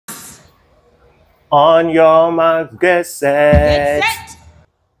On your marks, get set.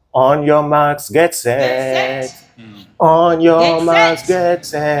 On your marks, get set. On your marks, get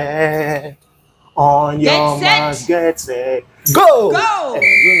set. On your marks, get set. Go!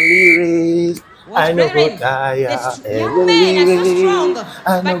 Heavenly race. I no go tire. Heavenly race.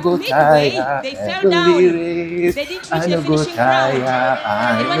 I no go tire. Heavenly race. I no go tire.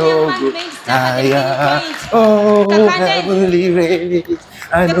 I no go tire. Oh, heavenly race.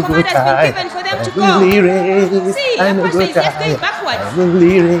 I no go tire. Heavenly race. I no go tire.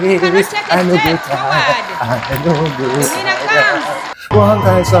 Heavenly race. I no go tire. I no go tire. One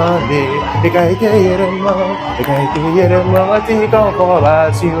guy Sunday, the guy get more, the guy get more. I think I'll fall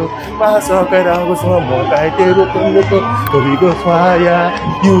as you. My socket, I was one more guy. Holy Ghost fire,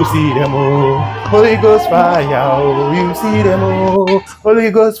 you see them all. Holy Ghost fire, you see them all. Holy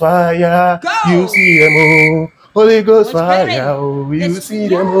Ghost fire, you see them all. Holy Ghost fire, you see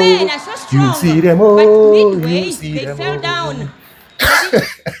them all. You see them all. You see them all.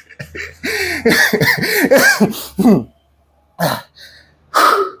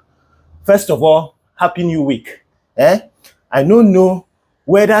 First of all, Happy New Week. I don't know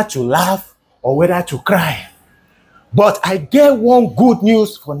whether to laugh or whether to cry. But I get one good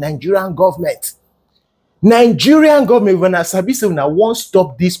news for Nigerian government. Nigerian government, when I say when I won't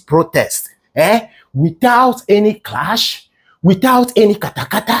stop this protest, without any clash, without any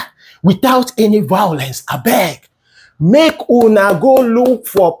katakata, without any violence, I beg, make una go look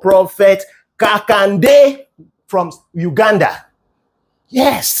for Prophet Kakande from Uganda.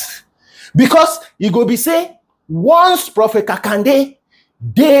 Yes, because you go be say once Prophet Kakande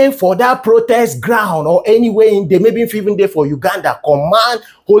dey for that protest ground or anywhere in there, maybe even there for Uganda, command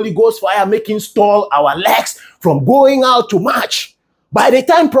Holy Ghost fire, making stall our legs from going out to march. By the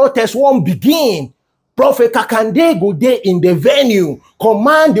time protest won't begin, Prophet Kakande go there in the venue,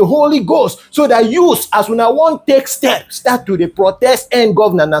 command the Holy Ghost, so that youth, as when I want take steps, start to the protest and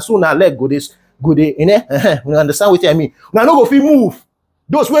governor, as soon as let go this, go there, you understand what I mean? Now no go fit move.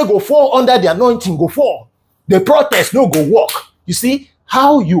 Those will go fall under the anointing, go fall. The protest no go walk. You see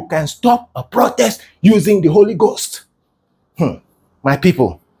how you can stop a protest using the Holy Ghost. My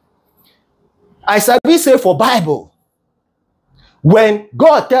people, I sabi say for Bible, when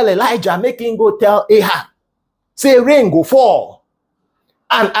God tell Elijah, make him go tell Ahab, say rain go fall.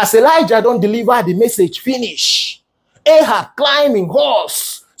 And as Elijah don't deliver the message finish, Ahab climbing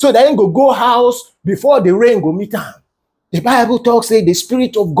horse, so that he go house before the rain go meet him. The Bible talks, say the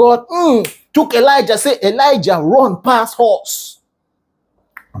Spirit of God took Elijah, say Elijah run past horse.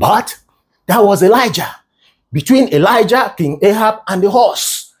 But that was Elijah. Between Elijah, King Ahab, and the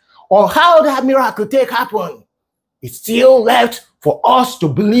horse. On how that miracle take happen, it's still left for us to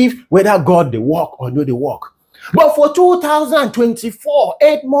believe whether God they walk or no they walk. But for 2024,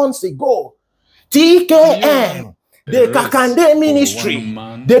 8 months ago, TKM, the Kakande ministry,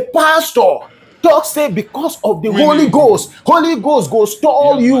 the pastor, talk say because of the Holy Ghost go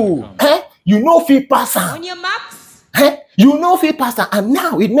stall you. You know fit pass on your marks. You know fit pass on. And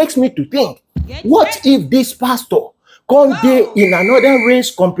now it makes me to think, what if this pastor come there in another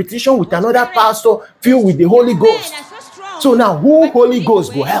race competition with another pastor filled with the Holy Ghost? So now who Holy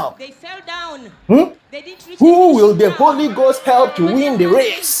Ghost will help? Who will the Holy Ghost help to win the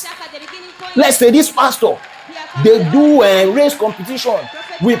race? Let's say this pastor, they do a race competition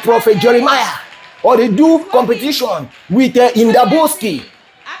with Prophet Jeremiah, or they do competition with Indaboski.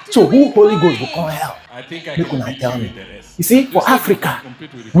 So who Holy Ghost will come help? You cannot tell me. You see, for Africa,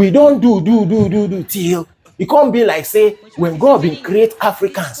 we don't do till it can't be like say when God been create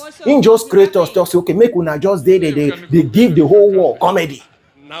Africans, he just create us, just say, okay, make una just they give the whole world comedy.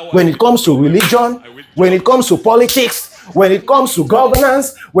 When it comes to religion, when it comes to politics, when it comes to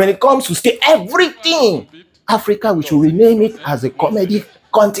governance, when it comes to state, everything, Africa, we should rename it as a comedy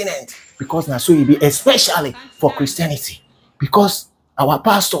continent, because now so it be especially for Christianity, because our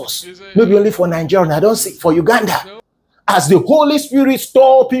pastors, not only for Nigeria, I don't see for Uganda. As the Holy Spirit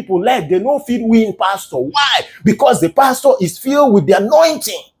store people, let they no fit win pastor. Why? Because the pastor is filled with the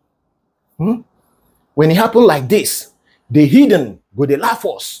anointing. When it happen like this, the hidden go they laugh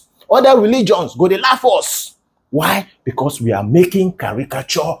us. Other religions go they laugh us. Why? Because we are making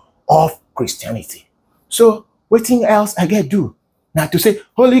caricature of Christianity. So, what thing else I get do? Now to say,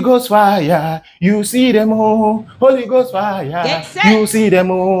 Holy Ghost fire, you see them all. Holy Ghost fire, you see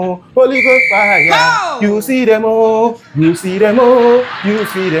them all. Holy Ghost fire, you see them all. You see them all. You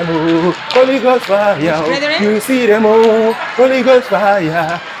see them all. Holy Ghost fire, you see them all. Holy Ghost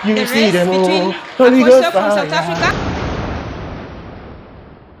fire, you see them all. Holy Ghost fire.